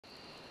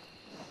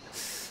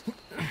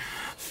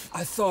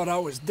I thought I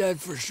was dead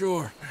for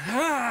sure.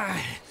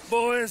 Hi,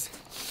 boys.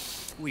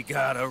 We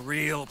got a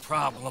real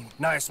problem.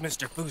 Nice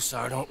Mr.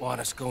 Fusar don't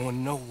want us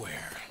going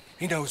nowhere.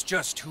 He knows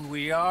just who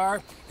we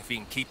are. If he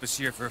can keep us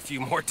here for a few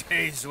more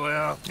days,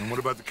 well... And what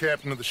about the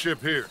captain of the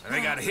ship here?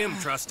 They got him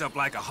trussed up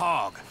like a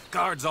hog.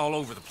 Guards all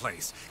over the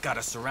place. Got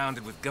us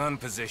surrounded with gun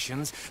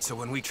positions, so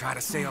when we try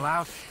to sail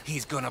out,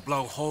 he's gonna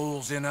blow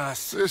holes in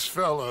us. This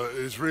fella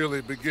is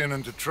really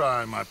beginning to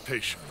try my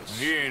patience.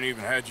 He ain't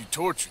even had you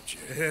tortured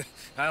yet.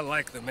 I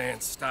like the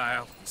man's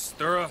style. It's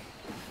thorough,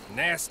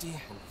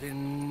 nasty, and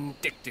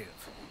vindictive.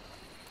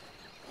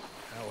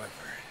 However,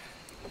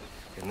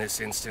 in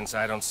this instance,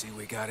 I don't see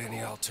we got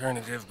any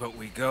alternative, but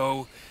we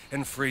go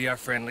and free our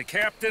friendly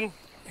captain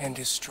and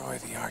destroy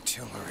the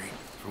artillery.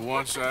 For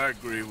once, I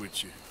agree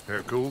with you.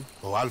 They're cool?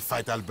 Oh, I'll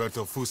fight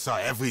Alberto Fusar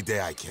every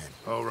day I can.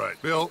 All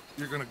right. Bill,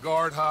 you're gonna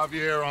guard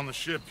Javier on the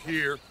ship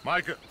here.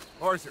 Micah,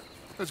 Arthur,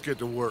 let's get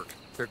to work.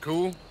 They're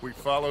cool? We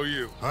follow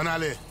you.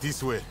 Honale,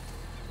 this way.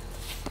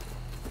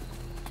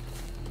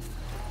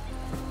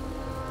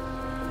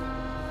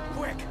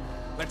 Quick!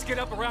 Let's get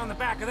up around the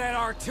back of that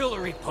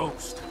artillery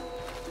post.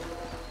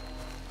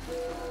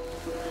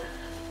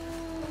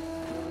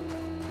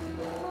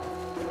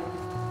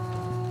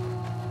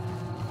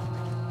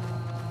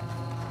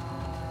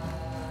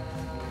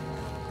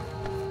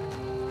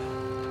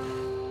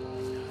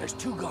 There's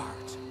 2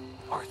 guards.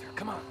 Arthur,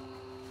 come on.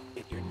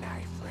 Get your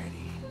knife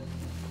ready.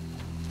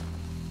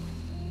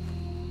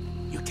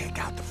 You take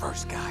out the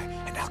first guy,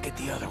 and I'll get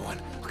the other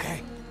one,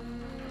 okay?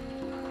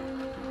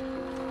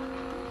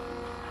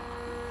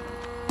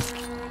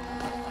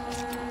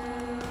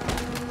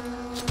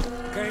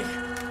 Okay,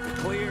 you're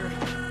clear.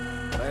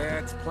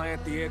 Let's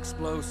plant the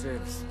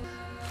explosives.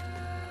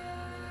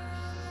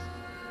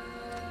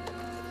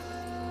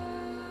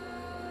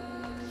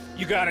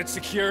 You got it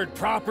secured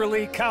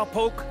properly,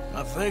 cowpoke?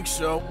 I think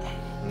so.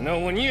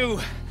 Knowing you,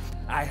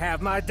 I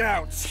have my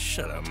doubts.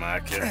 Shut up,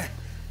 Micah.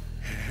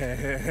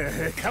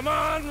 Come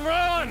on,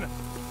 run!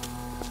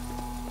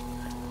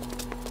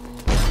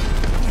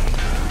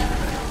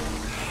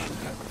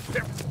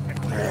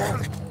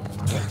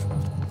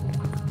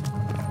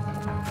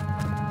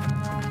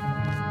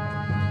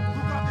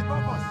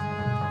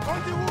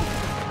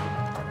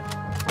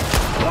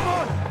 Come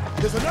on!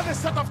 There's another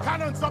set of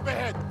cannons up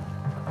ahead!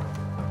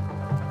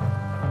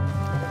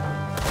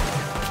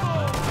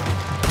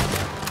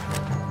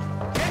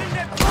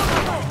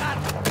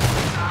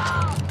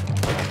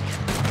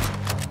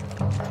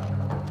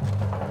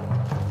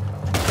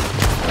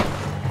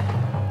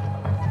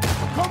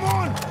 Come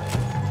on!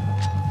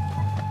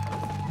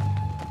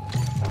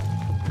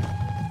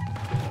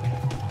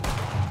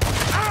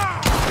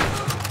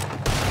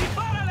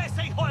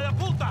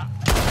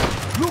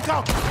 Look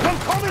out! One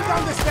coming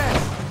down the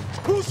stairs!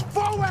 Who's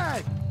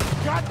forward?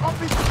 Got up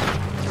his...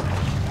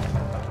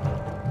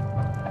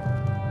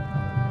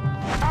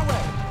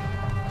 Power!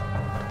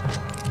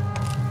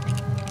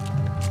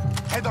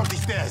 Head up the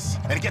stairs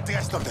and get the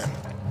rest of them.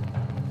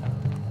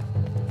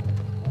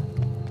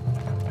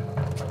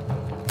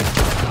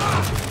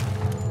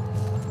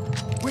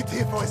 Wait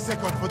here for a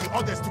second for the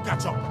others to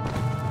catch up.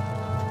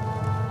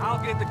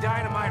 I'll get the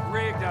dynamite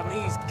rigged on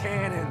these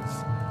cannons.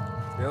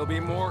 There'll be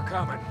more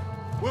coming.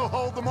 We'll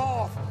hold them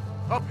off.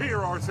 Up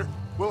here, Arthur.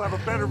 We'll have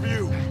a better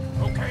view.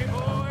 Okay,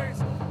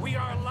 boys, we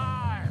are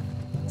live.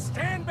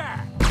 Stand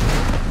back.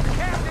 The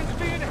captain's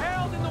being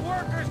held in the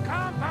workers'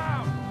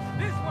 compound.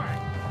 This way.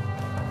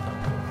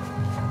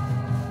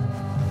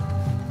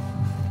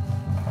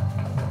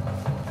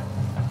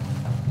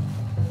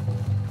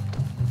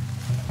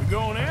 We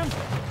going in?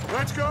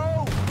 Let's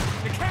go!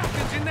 The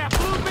captain's in that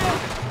blue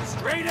building.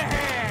 Straight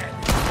ahead.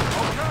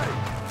 Okay,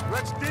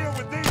 let's deal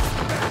with these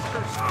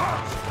bastards.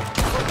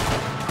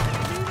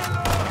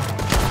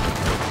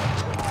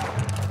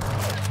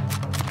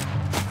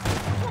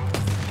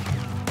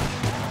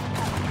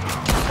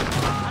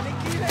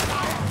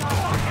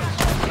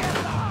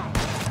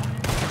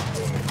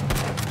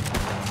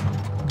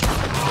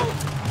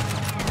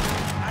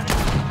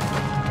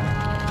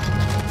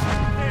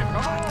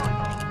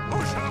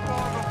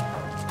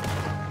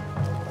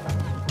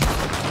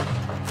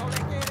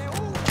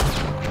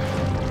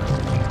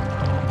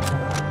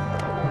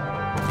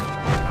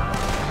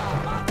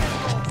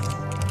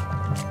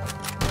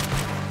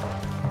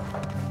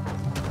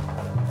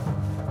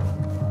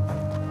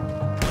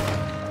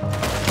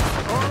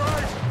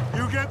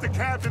 The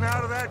captain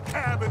out of that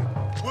cabin.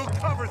 We'll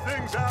cover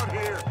things out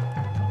here.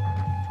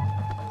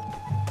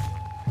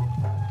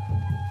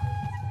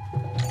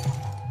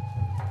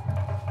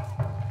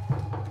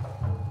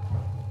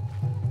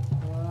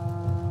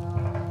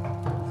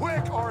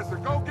 Quick, Arthur,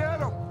 go get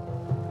him.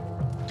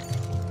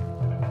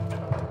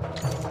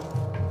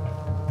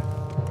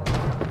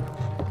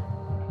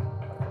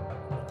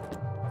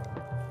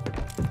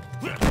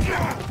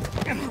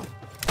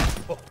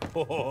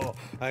 Oh,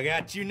 I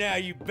got you now,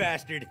 you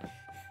bastard.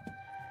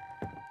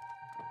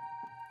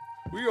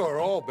 We are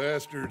all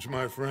bastards,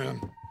 my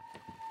friend.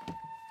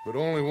 But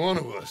only one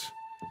of us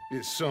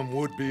is some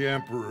would-be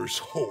emperor's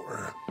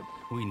whore.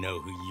 We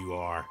know who you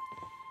are.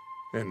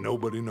 And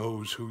nobody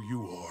knows who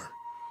you are.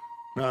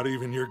 Not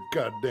even your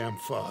goddamn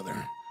father.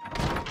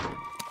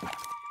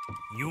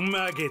 You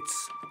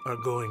maggots are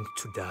going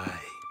to die.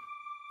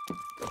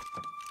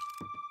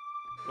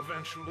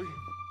 Eventually,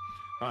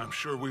 I'm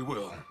sure we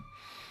will.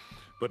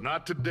 But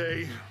not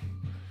today,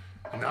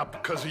 and not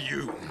because of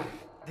you.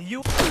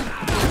 You...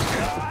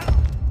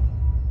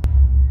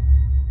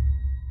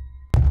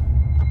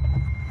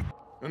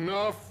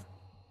 Enough.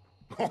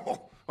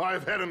 Oh,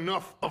 I've had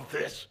enough of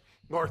this.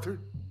 Arthur,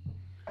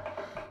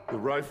 the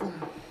rifle?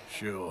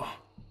 Sure.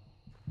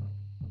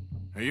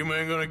 Are you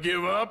men gonna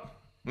give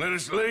up? Let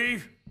us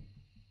leave?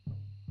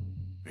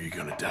 Or are you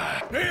gonna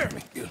die? Here!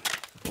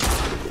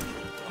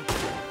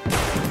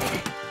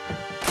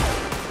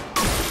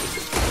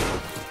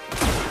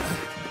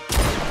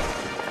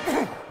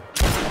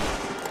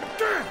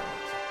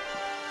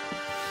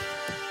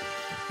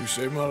 You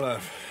saved my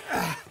life.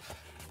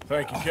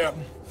 Thank you,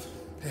 Captain.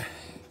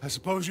 I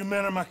suppose you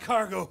men are my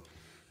cargo.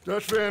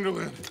 Dutch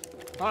Vanderlyn,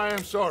 I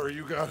am sorry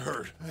you got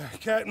hurt.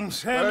 Captain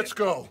Sam. Let's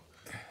go.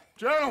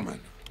 Gentlemen.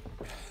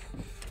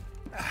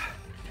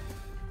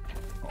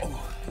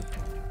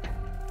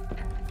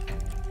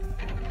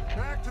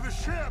 Back to the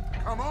ship.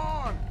 Come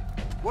on.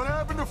 What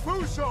happened to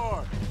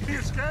Fusar? Did he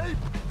escape?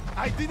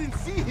 I didn't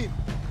see him.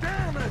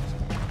 Damn it!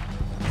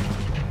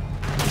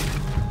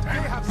 They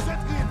have sent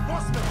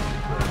reinforcements.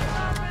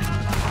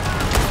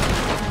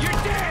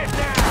 You're dead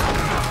now!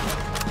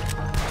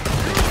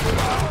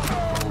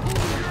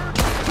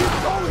 Keep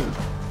going!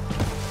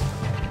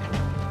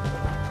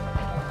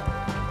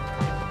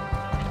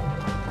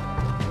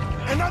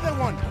 Another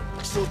one!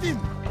 Shoot him!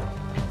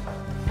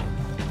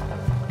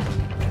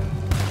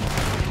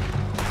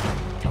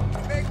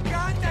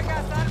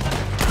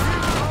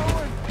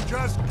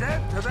 Just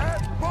get to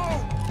that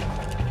boat!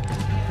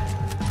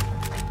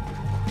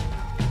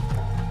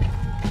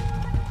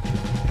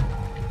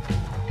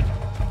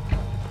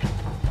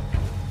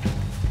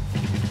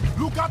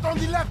 Look out on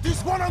the left!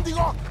 There's one on the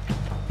rock!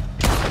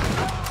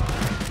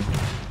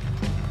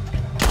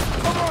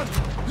 Come on!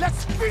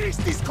 Let's finish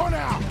this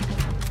corner!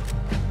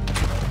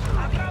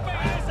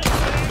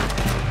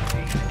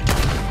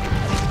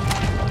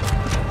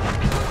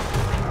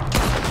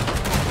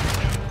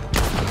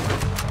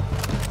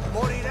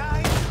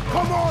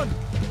 Come on!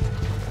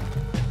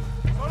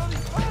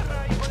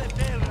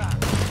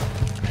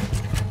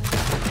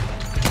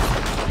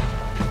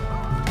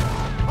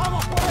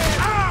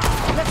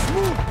 Let's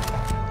move!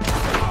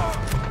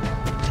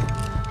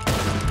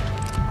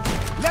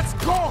 Let's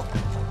go!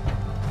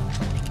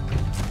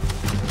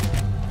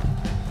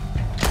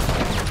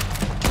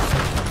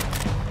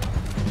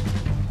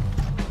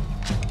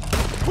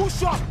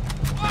 Push up!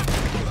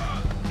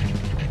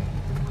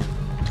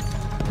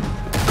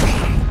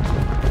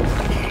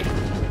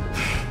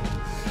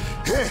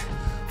 Hey!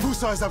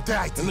 Fusar is up there,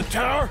 I think. In the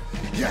tower?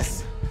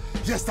 Yes!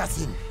 Yes,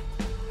 that's him.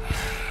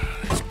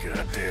 This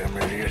goddamn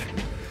idiot.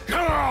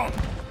 Come on!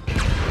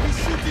 He's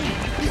shooting!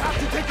 We have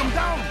to take him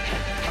down!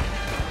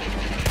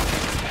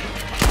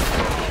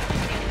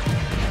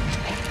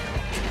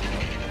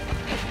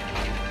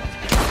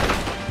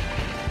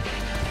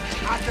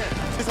 Arthur,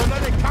 there's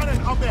another cannon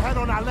up ahead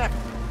on our left.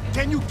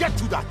 Can you get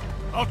to that?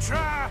 I'll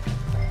try.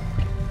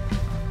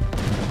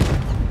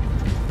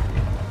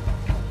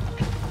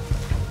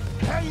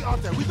 Hey,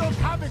 Arthur, we don't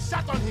have a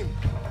shot on him.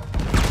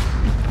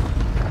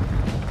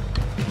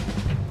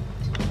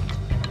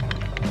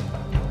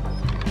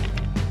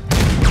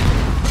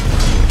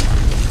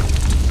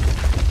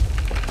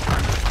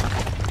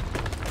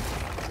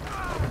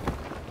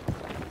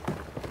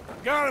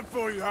 Got it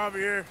for you,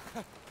 Javier.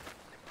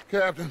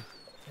 Captain,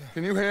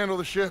 can you handle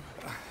the ship?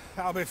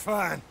 I'll be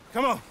fine.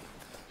 Come on.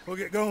 We'll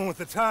get going with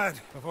the tide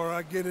before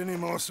I get any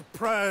more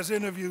surprise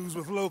interviews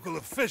with local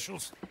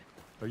officials.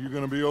 Are you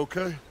gonna be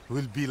okay?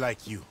 We'll be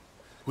like you.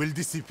 We'll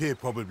disappear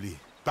probably.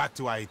 Back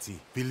to Haiti.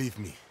 Believe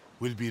me,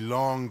 we'll be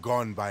long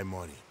gone by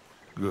morning.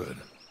 Good.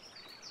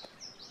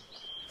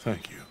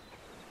 Thank you.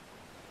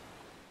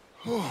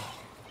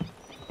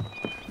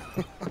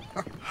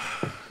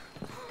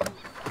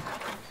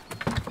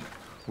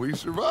 We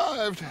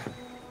survived.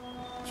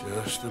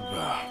 Just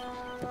about.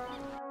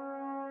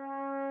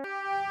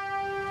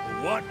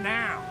 What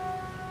now?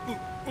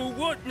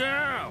 What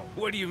now?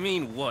 What do you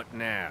mean, what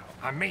now?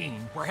 I mean,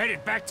 we're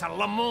headed back to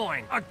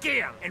Lemoyne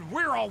again, and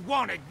we're all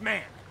wanted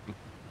men.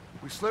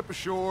 We slip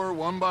ashore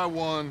one by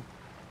one,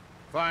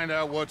 find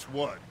out what's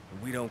what.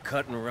 We don't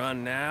cut and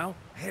run now?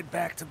 Head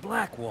back to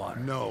Blackwater.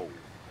 No,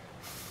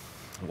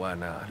 Why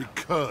not?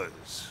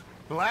 because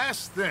the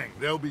last thing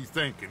they'll be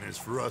thinking is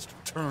for us to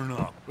turn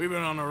up. We've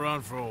been on the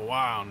run for a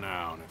while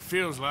now, and it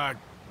feels like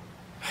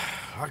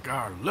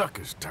our luck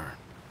has turned.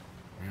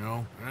 You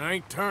know? And it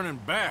ain't turning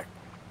back.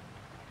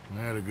 We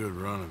had a good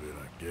run of it,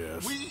 I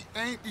guess. We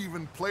ain't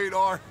even played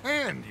our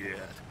hand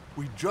yet.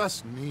 We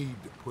just need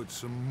to put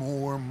some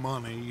more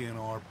money in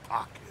our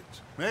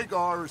pockets. Make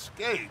our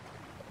escape.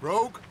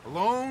 Broke,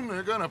 alone,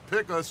 they're gonna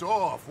pick us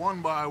off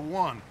one by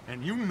one.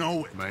 And you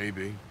know it.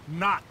 Maybe.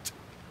 Not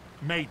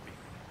maybe.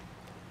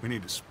 We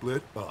need to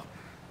split up.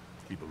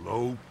 Keep a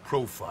low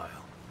profile.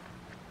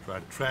 Try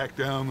to track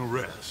down the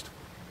rest.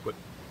 But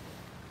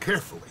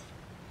carefully.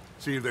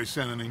 See if they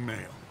sent any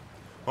mail.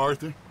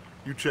 Arthur,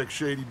 you check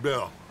Shady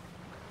Belle.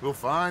 We'll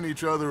find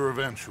each other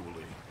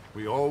eventually.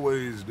 We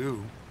always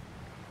do.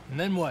 And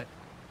then what?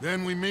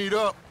 Then we meet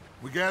up.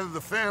 We gather the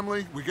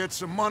family, we get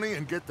some money,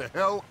 and get the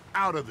hell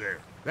out of there.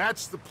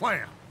 That's the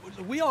plan.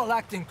 We all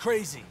acting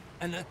crazy.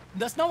 And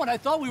that's not what I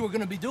thought we were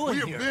gonna be doing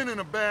We here. have been in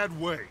a bad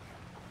way.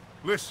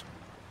 Listen.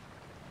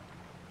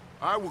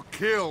 I will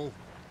kill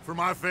for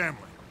my family.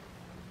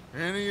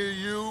 Any of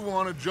you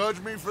want to judge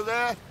me for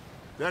that?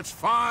 That's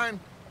fine.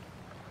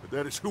 But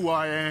that is who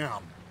I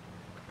am.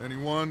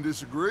 Anyone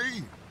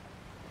disagree?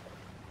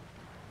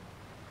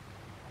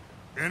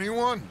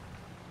 Anyone?